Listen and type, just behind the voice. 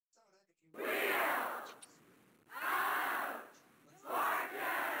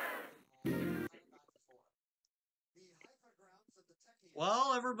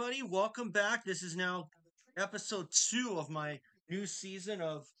Well, everybody, welcome back. This is now episode 2 of my new season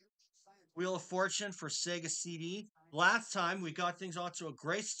of Wheel of Fortune for Sega CD. Last time we got things off to a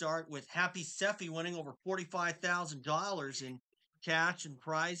great start with HappySephy winning over $45,000 in cash and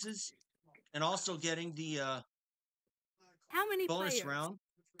prizes, and also getting the How many bonus players? round.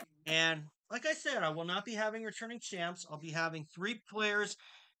 And like I said, I will not be having returning champs. I'll be having 3 players,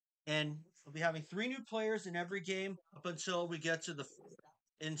 and I'll be having 3 new players in every game up until we get to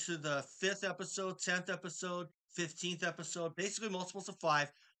into the 5th episode, 10th episode, 15th episode, basically multiples of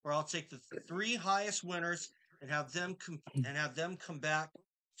 5, where I'll take the 3 highest winners and have them come back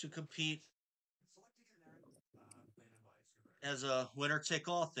to compete as a winner take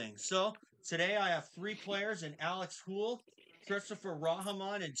all thing. So today I have 3 players in Alex Houle, Christopher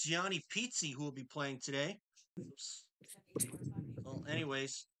Rahaman, and Gianni Pizzi who will be playing today. Oops. Well,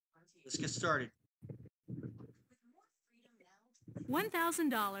 anyways, let's get started.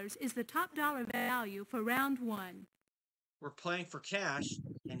 $1,000 is the top dollar value for round 1. We're playing for cash,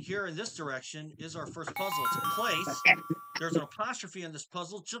 and here in this direction is our first puzzle. It's a place. There's an apostrophe in this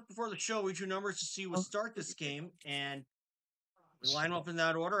puzzle. Just before the show, we drew numbers to see who would start this game, and we line them up in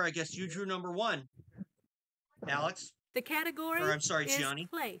that order. I guess you drew number 1, Alex. The category Or I'm sorry, is Gianni.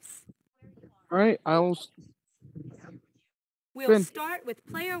 place. All right, I'll We'll start with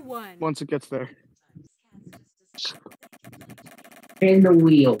player 1. once it gets there. And the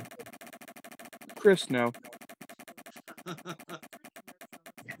wheel. Chris, no.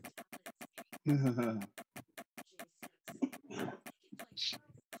 Not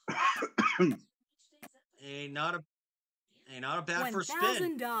a bad first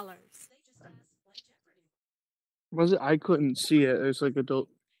spin. $1,000. Was it? I couldn't see it. It was like adult.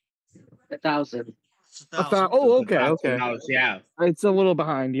 1,000. It's 1,000. Oh, okay, okay. Yeah. It's a little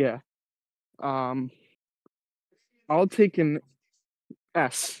behind, yeah. I'll take an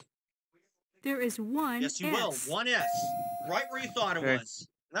S. There is one Yes, you S. will. 1 S. Right where you thought it Okay. was.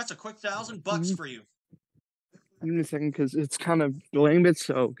 And that's a quick $1,000 for you. Give me a second, because it's kind of delaying a bit.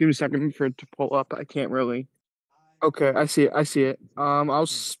 So give me a second for it to pull up. I can't really. Okay, I see it. I see it. I'll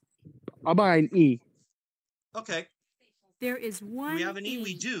buy an E. Okay. There is one Do we have an E? E.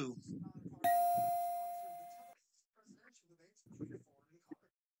 We do.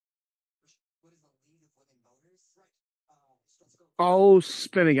 I'll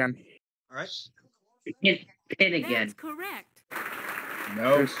spin again. All right. Pin again. That's correct.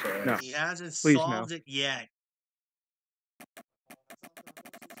 No, sir. No. He hasn't Please, solved no. it yet.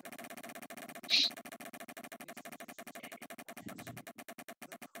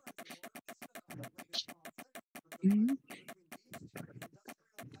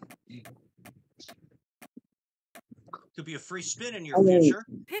 Could be a free spin in your future.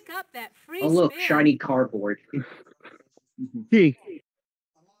 Pick up that free Oh, look, spin. shiny cardboard. T.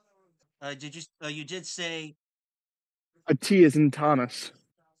 You did say? A T is in Thomas.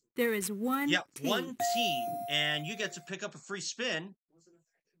 There is one Yep, T. 1 T, and you get to pick up a free spin.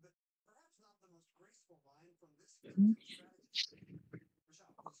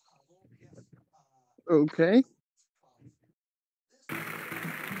 Okay.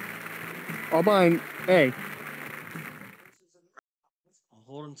 I'll buy an A. I'll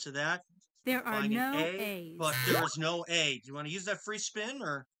hold him to that. There are Buying no an A, A's. but there is no A. Do you want to use that free spin,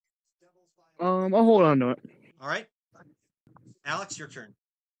 or? I'll hold on to it. All right. Alex, your turn.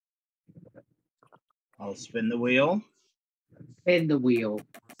 I'll spin the wheel. Spin the wheel.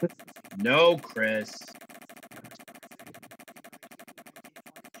 No, Chris.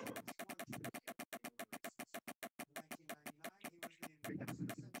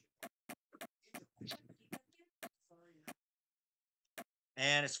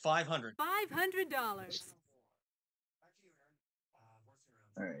 And it's $500. $500.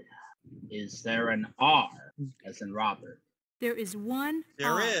 All right. Is there an R as in Robert? There is one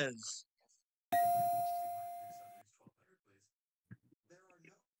There R. is.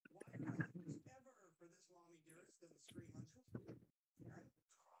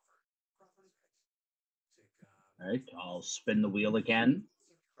 All right. I'll spin the wheel again.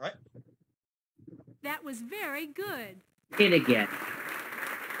 All right. That was very good. Pin again.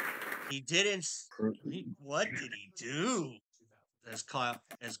 He didn't. What did he do? As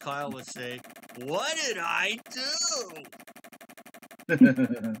Kyle would say, what did I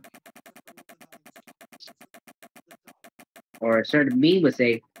do? Or a certain meme would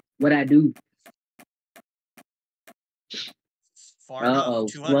say, what I do. Far enough, Uh-oh,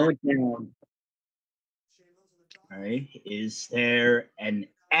 200. slow it down. All right. Is there an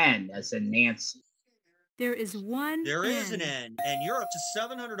N as in Nancy? There is one There N. is an N, and you're up to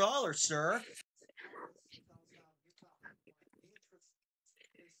 $700, sir.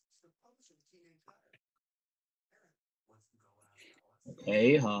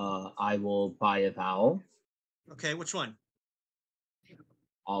 Okay, I will buy a vowel. Okay, which one?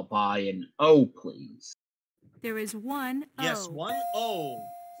 I'll buy an O, please. There is one O. Yes, one O.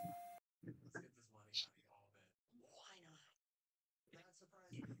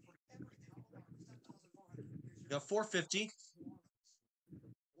 You got 450.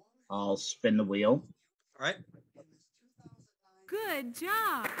 I'll spin the wheel. All right. Good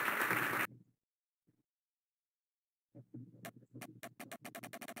job.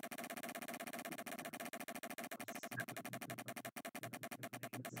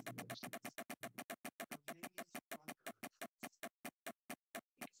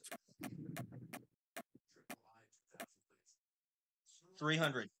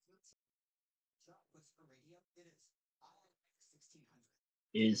 $300.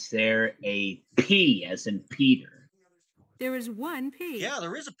 Is there a P as in Peter? There is one P. Yeah,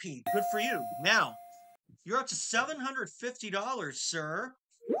 there is a P. Good for you. Now, you're up to $750, sir.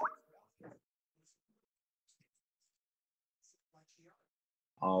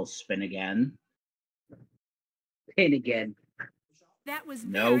 I'll spin again. Pin again. That was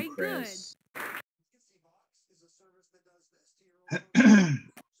No, very Chris.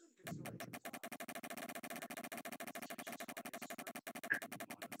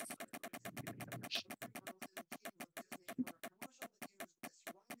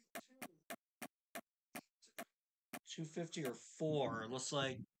 $250 or four? Looks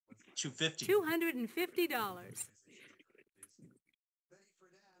like $250. $250.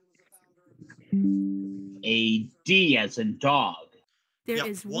 A D as in dog. There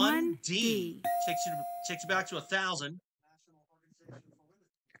is one D. Takes you back to 1,000.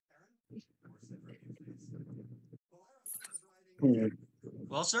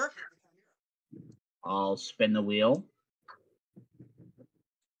 Well, sir? I'll spin the wheel.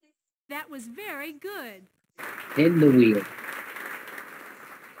 That was very good. In the wheel.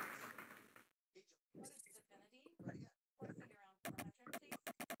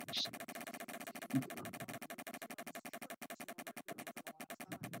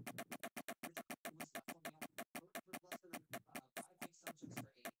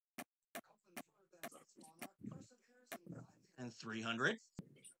 And 300.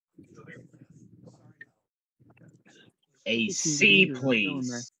 A C,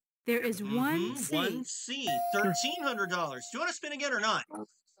 please. There is one C. One C. $1,300. Do you want to spin again or not?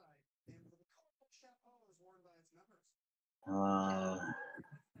 Well,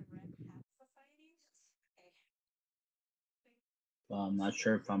 I'm not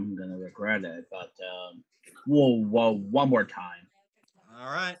sure if I'm gonna regret it, but whoa, one more time.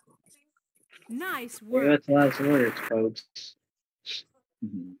 All right. Nice Well, work. that's the last words, folks.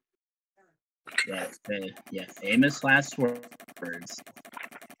 Mhm. Yeah, famous last words.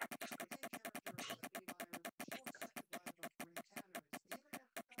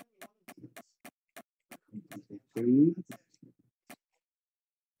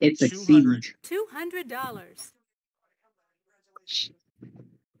 It's a $200. siege. $200.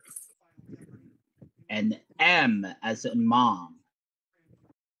 An M as in mom.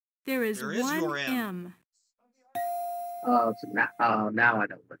 There is There is one your M. M. So now I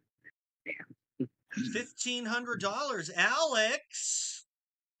know. $1,500. Alex.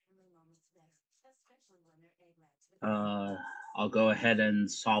 I'll go ahead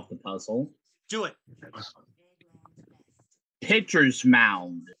and solve the puzzle. Do it. Pitcher's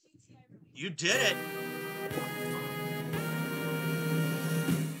mound. You did it.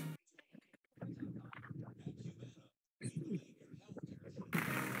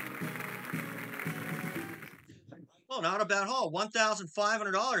 Well, not a bad haul.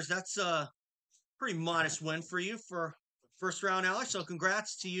 $1,500. That's a pretty modest win for you for first round, Alex. So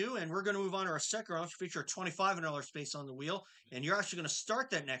congrats to you. And we're going to move on to our second round, which feature a $2,500 space on the wheel. And you're actually going to start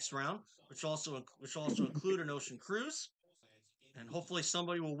that next round, which also include an ocean cruise. And hopefully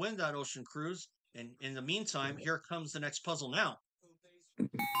somebody will win that ocean cruise. And in the meantime, here comes the next puzzle now.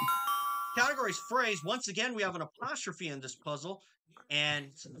 Categories phrase. Once again, we have an apostrophe in this puzzle. And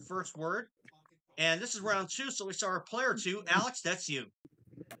it's in the first word. And this is round two, so we start our player two. Alex, that's you.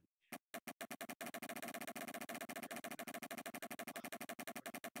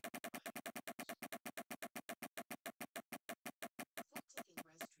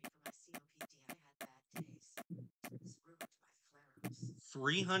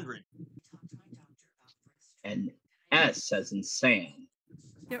 $300. An S as in Sam.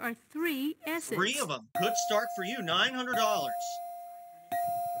 There are three S's. 3 of them. Good start for you. $900.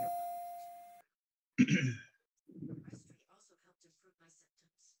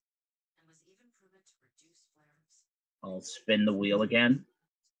 I'll spin the wheel again.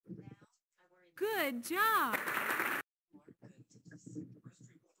 Good job.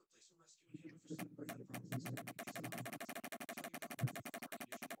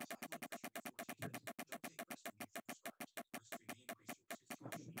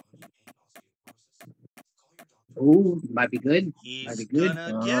 Ooh, might be good. Might He's be good.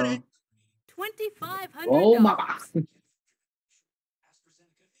 gonna get it. $2,500. Oh my!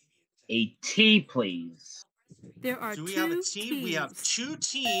 A T, please. There are Do we two have a T? We have T's. 2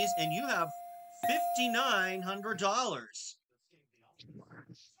 T's, and you have $5,900.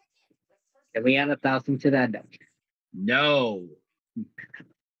 Can we add 1,000 to that? No.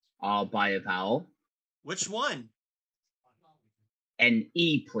 I'll buy a vowel. Which one? An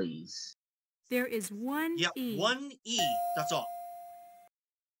E, please. There is one Yep, E. 1 E. That's all.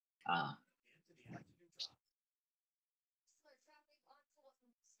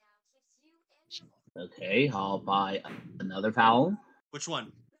 Okay, I'll buy another vowel. Which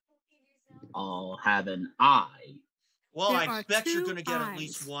one? I'll have an I. Well, There I are bet you're two going to get at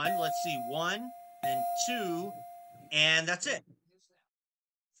least I's. one. Let's see. 1 and 2, and that's it.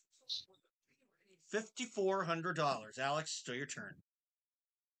 $5,400. Alex, still your turn.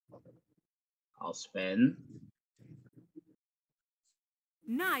 I'll spin.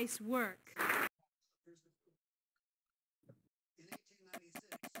 Nice work.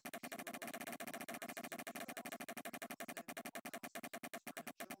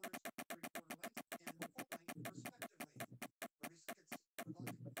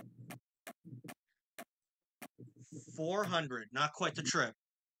 $400. Not quite the trip.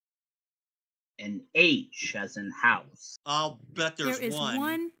 An H as in house. I'll bet there's There is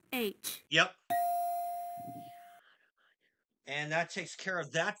one H. Yep. And that takes care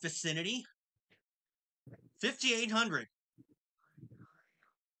of that vicinity. 5,800.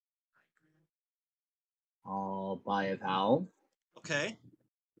 I'll buy a vowel. Okay.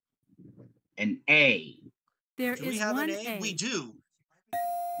 An A. There Do we is have one an A? We do.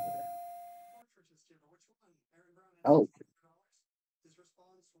 Oh.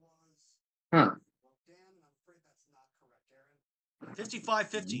 Huh.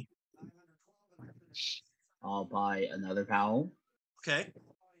 5,550. I'll buy another vowel. Okay.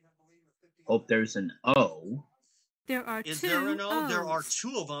 Hope there's an O. There are Is two there an O? O's. There are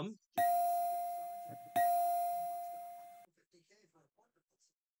 2 of them.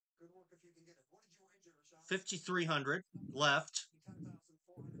 $5,300 left.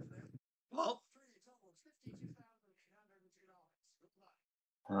 Well,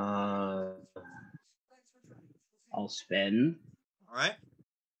 I'll spin. all right.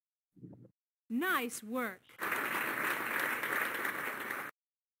 Nice work.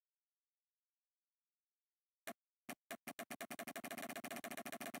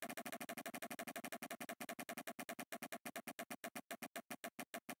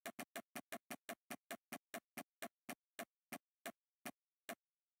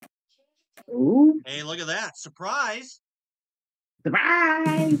 Ooh. Hey, look at that. Surprise.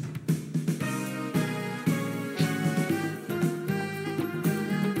 Surprise!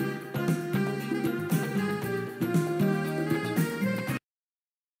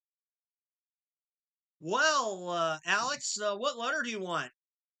 Well, Alex, what letter do you want?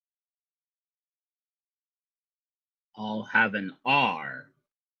 I'll have an R.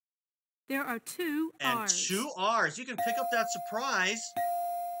 There are two And R's. 2 R's. You can pick up that surprise.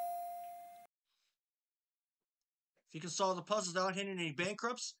 If you can solve the puzzles without hitting any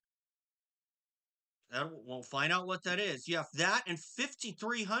bankrupts, we'll find out what that is. You have that and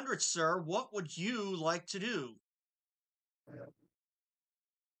 5,300, sir. What would you like to do?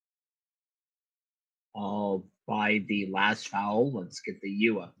 I'll buy the last vowel. Let's get the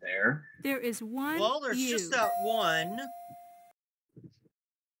U up there. There is one Well, there's U. just that one.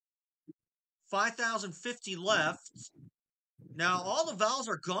 5,050 left. Now, all the vowels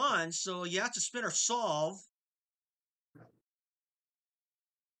are gone, so you have to spin or solve.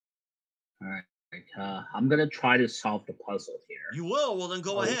 All right. I'm going to try to solve the puzzle here. You will? Well, then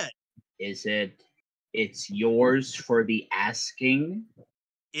go ahead. It's yours for the asking?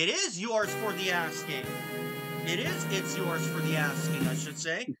 It is yours for the asking. It's yours for the asking, I should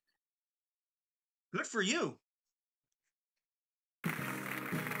say. Good for you.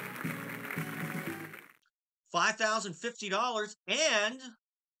 $5,050, and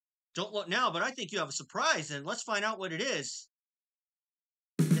don't look now, but I think you have a surprise, and let's find out what it is.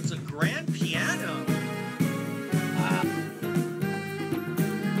 It's a grand piano.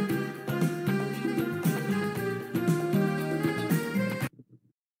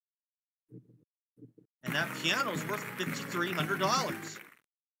 And that piano is worth $5,300.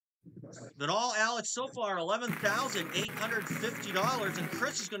 But all Alex so far, $11,850. And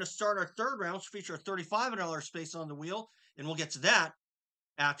Chris is going to start our third round, which feature a $3,500 space on the wheel. And we'll get to that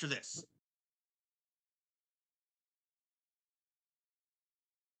after this.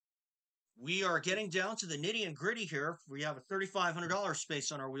 we are getting down to the nitty and gritty here. We have a $3,500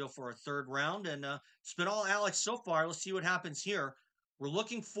 space on our wheel for our third round, and it's been all Alex so far. Let's see what happens here. We're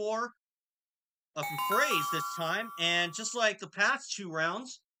looking for a phrase this time, and just like the past two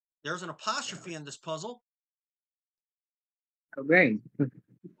rounds, there's an apostrophe in this puzzle. Oh, great.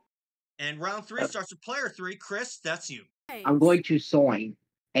 And round three starts with player three. Chris, that's you. I'm going to soin,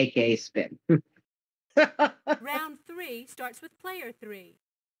 aka spin. Round 3 starts with player 3.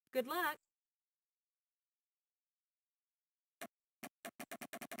 Good luck.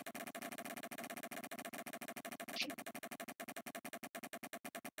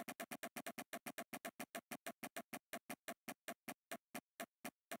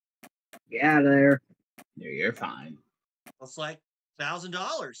 Get out of there. Yeah, you're fine. Looks like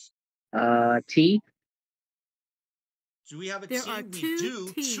 $1,000. T. Do we have a There T? are We two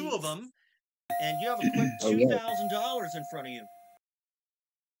do. Ts. Two of them. And you have a quick Oh, yeah. $2,000 in front of you.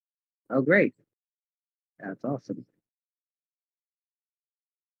 Oh, great. That's awesome.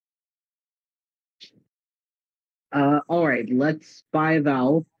 All right. Let's buy a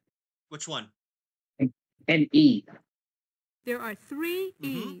vowel. Which one? An E. There are 3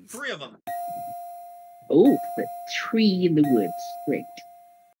 E's. 3 of them. Oh, the tree in the woods. Great.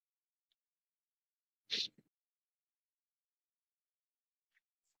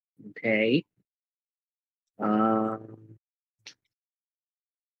 Okay.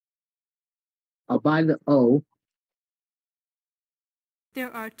 I'll buy the O.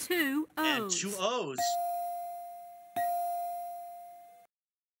 There are 2 O's. And 2 O's.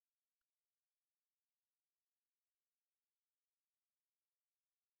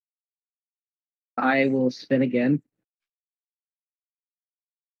 I will spin again.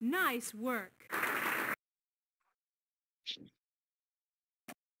 Nice work.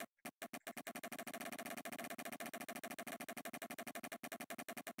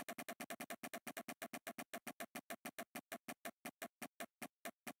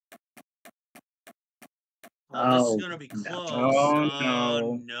 Oh, this is Oh, going to be no. close.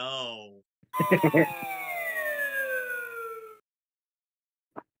 Oh, no. no.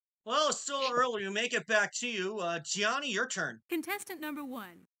 Well, it's still early. We make it back to you. Gianni, your turn. Contestant number 1.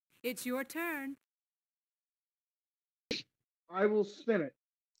 It's your turn. I will spin it.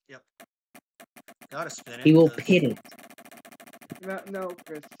 Yep. Gotta spin it. He will 'cause- pit it. No,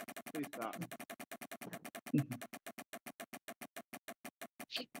 Chris, please stop.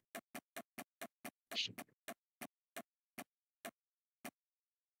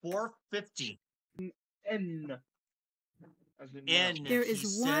 $450. N. As in N. no. There he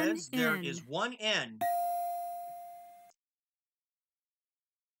is one says there N. is one N.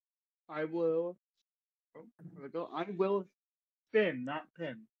 I will. Oh, where'd it go? I will spin, not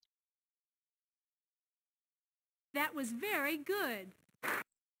pin. That was very good.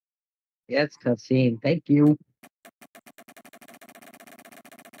 Yes, cutscene. Thank you.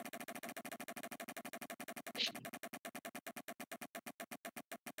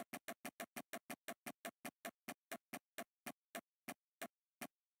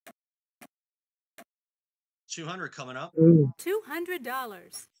 $200 coming up.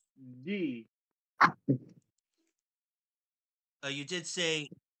 $200. D. You did say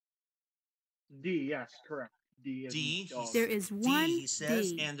D. Yes, correct. D. As in D. dog. There is D, one he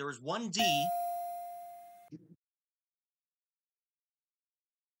says, D. and there is one D.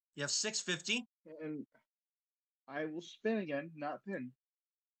 You have $650. And I will spin again, not pin.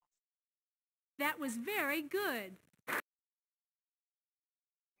 That was very good.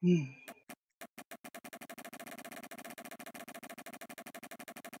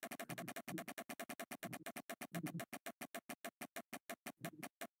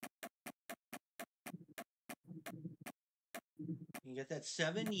 You get that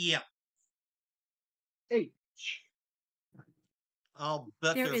 7? Yeah. H. I'll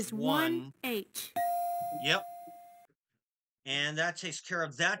bet There there's is one H. Yep. And that takes care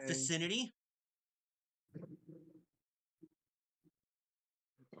of that Okay. vicinity.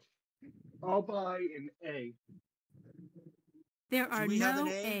 I'll buy an A. There Do are we have an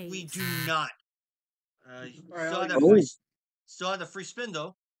no A? A's. We do not. Alright, Still, have I'll that use free, it. still have the free spin,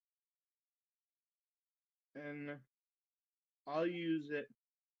 though. And I'll use it.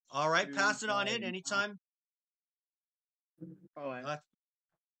 All right, to pass it on buy in anytime. Oh, I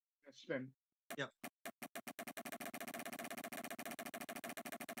spin. Yep.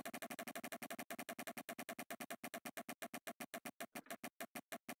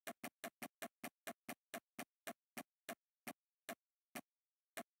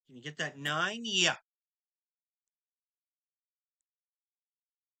 Can you get that 9? Yeah.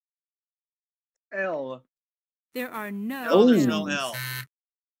 L. There are no No, there's L's. no L.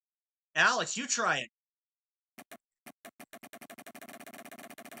 Alex, you try it.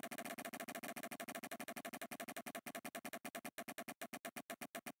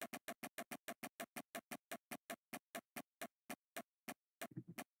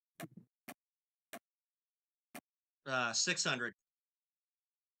 $600.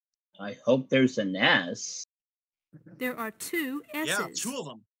 I hope there's an S. There are two S's. Yeah, two of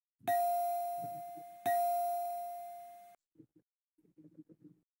them.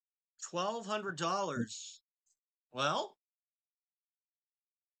 $1,200. Well,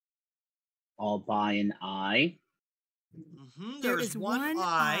 I'll buy an I. There there's is one one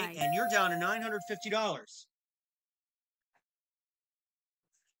I, I. and you're down to $950.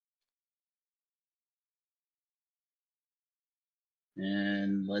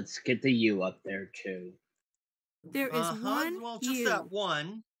 And let's get the U up there too. There is one Well, just U. that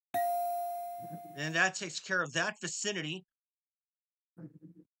one. And that takes care of that vicinity.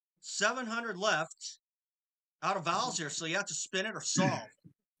 700 left. Out of vowels here, so you have to spin it or solve.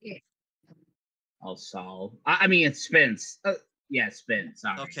 I'll solve. I mean, it spins. Yeah, it spins.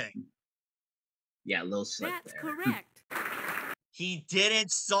 Sorry. Okay. Yeah, a little slip That's there. correct. He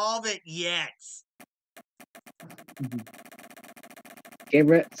didn't solve it yet. Get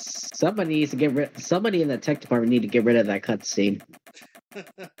rid. Somebody needs to get rid. Somebody in the tech department need to get rid of that cutscene.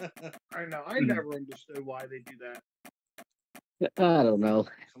 I know. I never understood why they do that. I don't know.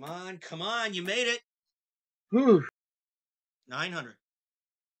 Come on, you made it. Whew. 900.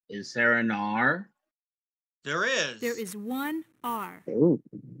 Is there an R? There is. There is one R. Ooh.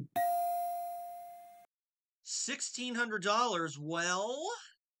 $1,600. Well,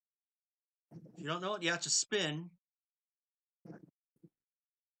 if you don't know it, you have to spin.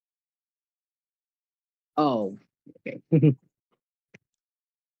 Oh. Okay.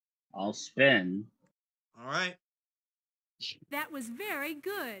 I'll spin. All right. That was very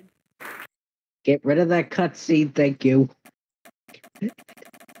good. Get rid of that cutscene, thank you.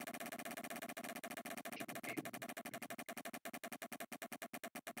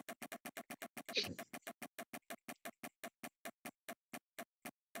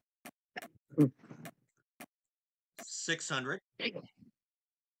 $600.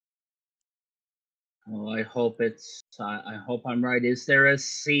 Oh, I hope it's. I hope I'm right. Is there a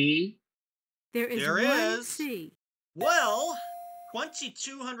C? There is There one is. C. Well,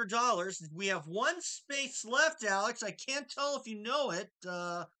 $2,200. We have one space left, Alex. I can't tell if you know it.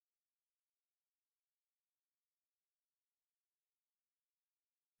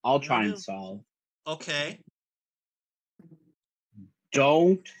 I'll try and solve. Okay.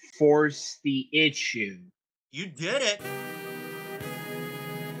 Don't force the issue. You did it.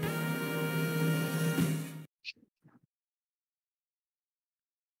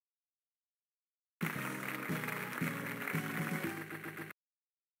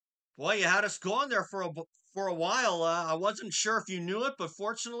 Boy, you had us going there for a while. I wasn't sure if you knew it, but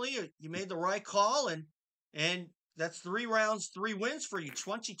fortunately, you made the right call, and that's 3 rounds, 3 wins for you.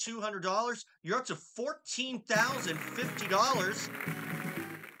 $2,200. You're up to $14,050.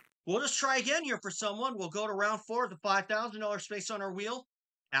 We'll just try again here for someone. We'll go to round 4 with the $5,000 space on our wheel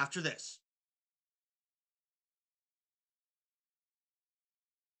after this.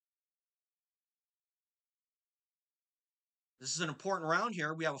 This is an important round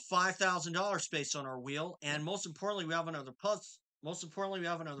here. We have a $5,000 space on our wheel, and most importantly, we have another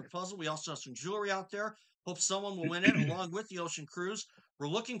puzzle. We also have some jewelry out there. Hope someone will win it along with the Ocean Cruise. We're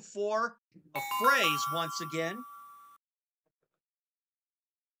looking for a phrase once again.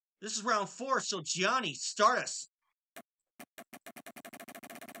 This is round 4, so Gianni, start us.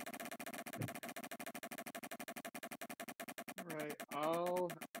 All right. I'll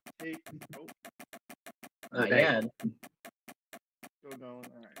take. Oh, Not Okay. yet. still going.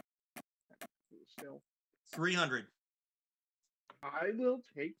 All right. Still. 300. I will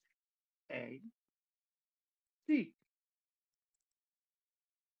take a T.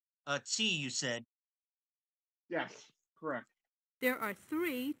 A T, you said. Yes, correct. There are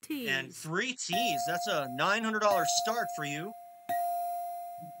 3 T's. And 3 T's. That's a $900 start for you.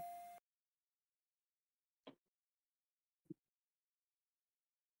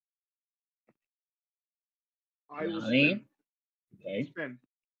 I will Gianni? spin. Okay. Spin.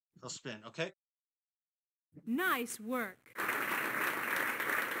 He'll spin, okay? Nice work.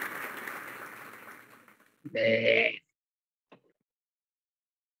 Bleh.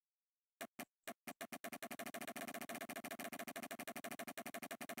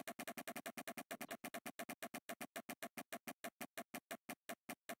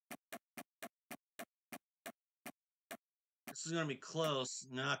 This is going to be close.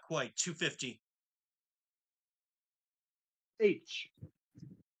 Not quite. 250. H.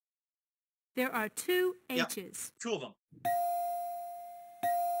 There are 2 Yep. H's. 2 of them.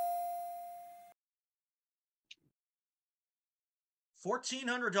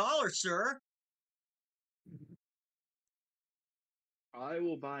 $1,400, sir. I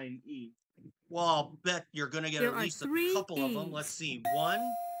will buy an E. Well, I'll bet you're going to get There at are least a 3 couple of them. E's. Let's see.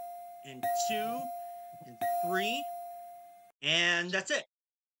 1 and 2 and 3. And that's it.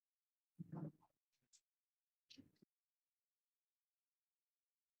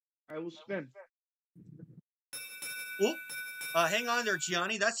 I will spin. Oop. Hang on there,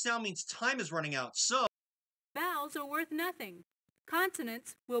 Gianni. That sound means time is running out. So, Vowels are worth nothing.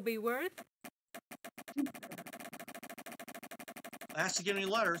 Consonants will be worth. ask to get any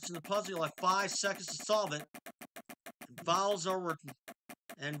letters in the puzzle. You'll have 5 seconds to solve it. Vowels worth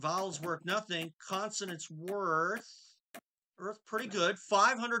nothing. Consonants worth pretty good.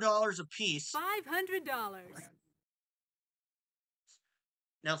 $500 a piece. $500.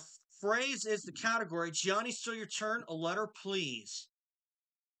 Now, phrase is the category. Gianni, still your turn. A letter, please.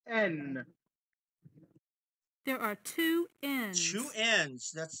 N. There are 2 N's. 2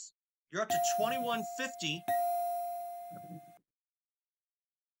 N's. You're up to $2,150.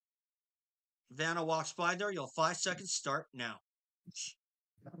 Vanna walks by there. You'll have 5 seconds. Start now.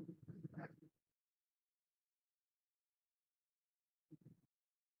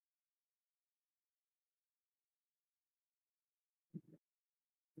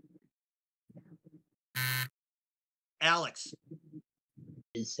 Alex.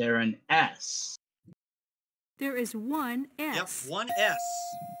 Is there an S? There is 1 S. Yep, 1 S.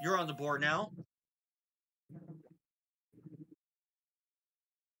 You're on the board now.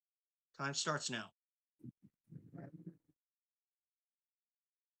 Time starts now.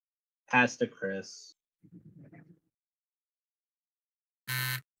 Pass to Chris.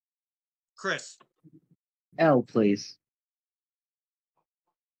 Chris. L, please.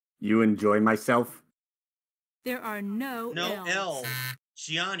 You enjoy myself? There are no No L's. L.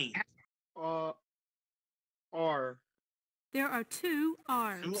 Gianni. R. There are 2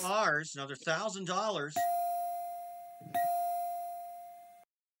 R's. 2 R's. Another $1,000.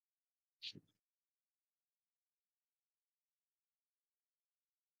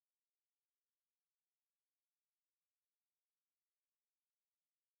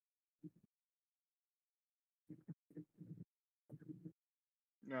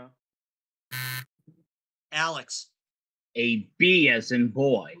 No. Alex. A B as in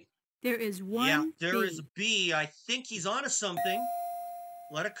boy. There is 1 Yeah, there B. is a B. I think he's onto something.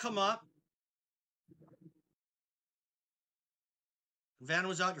 Let it come up. Vanna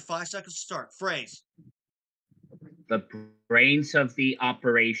was out. Your 5 seconds to start. Phrase. The brains of the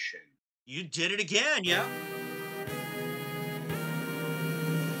operation. You did it again, yeah.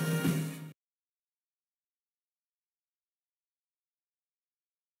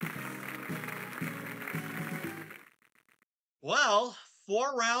 Well,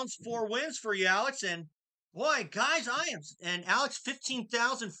 4 rounds, 4 wins for you, Alex. And boy, guys, and Alex,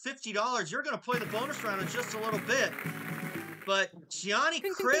 $15,050. You're going to play the bonus round in just a little bit. But Gianni,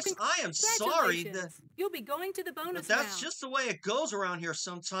 Chris, I am sorry that You'll be going to the bonus that's round. just the way it goes around here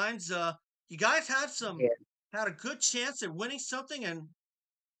sometimes. You guys had a good chance at winning something, and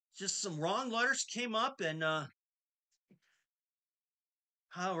just some wrong letters came up, and I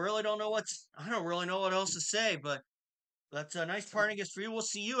don't really know what else to say, but that's a nice parting gift for you. We'll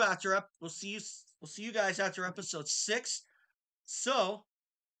see you guys after episode 6. So,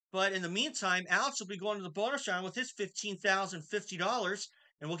 but in the meantime, Alex will be going to the bonus round with his $15,050,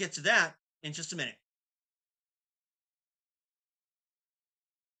 and we'll get to that in just a minute.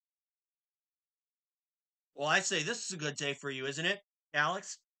 Well, I say this is a good day for you, isn't it,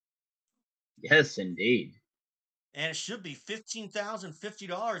 Alex? Yes, indeed. And it should be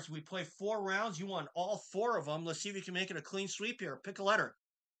 $15,050. We play 4 rounds. You won all 4 of them. Let's see if you can make it a clean sweep here. Pick a letter.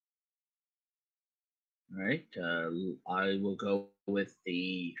 All right. I will go with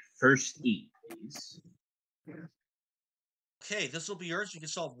the first E, please. Okay, this will be yours. You can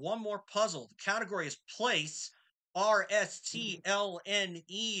solve one more puzzle. The category is place. RSTLNE.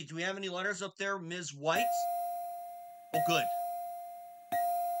 Do we have any letters up there, Ms. White? Oh, good.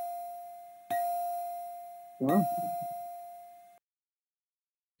 Well,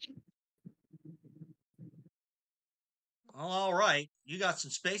 All right. You got some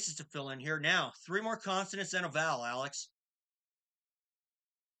spaces to fill in here now. 3 more consonants and a vowel, Alex.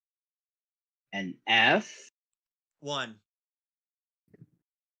 An F. 1.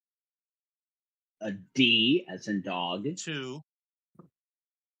 A D as in dog. 2.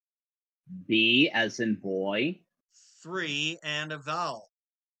 B as in boy. 3. And a vowel.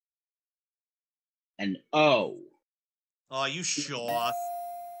 An O. Oh, you show off.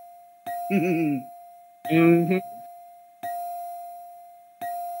 Mm-hmm.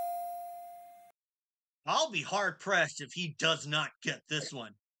 I'll be hard pressed if he does not get this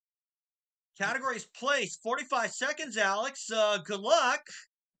one. Categories place 45 seconds, Alex. Good luck.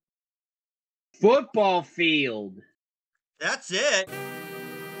 Football field. That's it.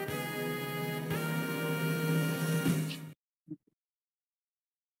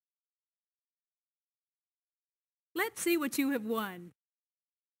 Let's see what you have won.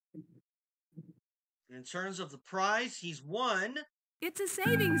 In terms of the prize, he's won It's a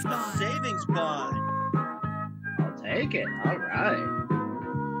savings a bond. savings bond. I'll take it. All right.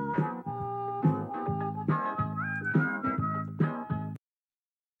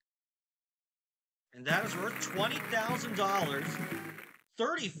 And that is worth $20,000.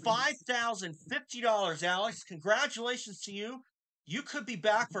 $35,050, Alex. Congratulations to you. You could be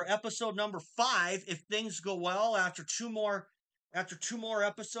back for episode number 5 if things go well. After two more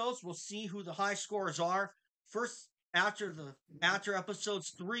episodes, we'll see who the high scorers are. First, after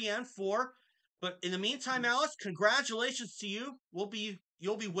episodes 3 and 4. But in the meantime, Alex, congratulations to you. You'll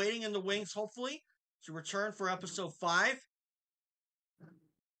be waiting in the wings, hopefully, to return for episode 5.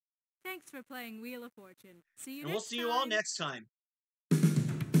 Thanks for playing Wheel of Fortune. See you And we'll next see you all time. next time.